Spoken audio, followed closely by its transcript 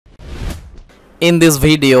In this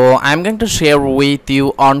video, I'm going to share with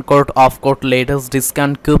you OncourtOffcourt latest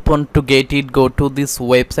discount coupon. To get it, go to this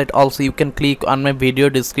website. Also, you can click on my video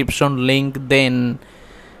description link. Then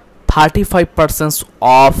 35%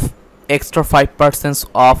 off, extra 5%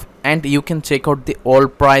 off, and you can check out the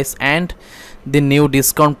old price and the new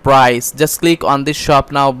discount price. Just click on the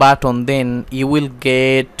shop now button. Then you will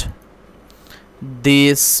get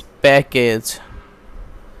this package.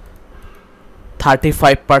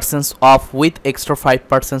 35% off with extra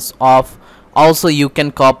 5% off. Also, you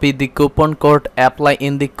can copy the coupon code, apply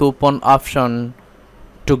in the coupon option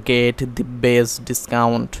to get the best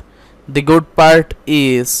discount. The good part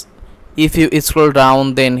is, if you scroll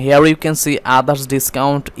down, then here you can see others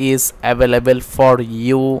discount is available for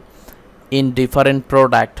you in different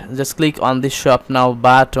product. Just click on the shop now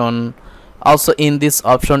button. Also, in this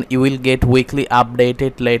option you will get weekly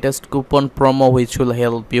updated latest coupon promo, which will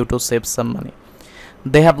help you to save some money.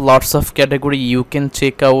 They have lots of category. You can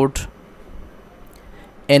check out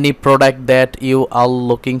any product that you are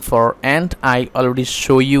looking for, and I already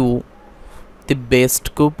show you the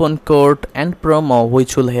best coupon code and promo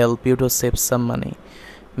which will help you to save some money.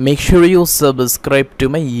 Make sure you subscribe to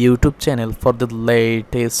my YouTube channel for the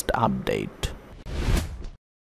latest update.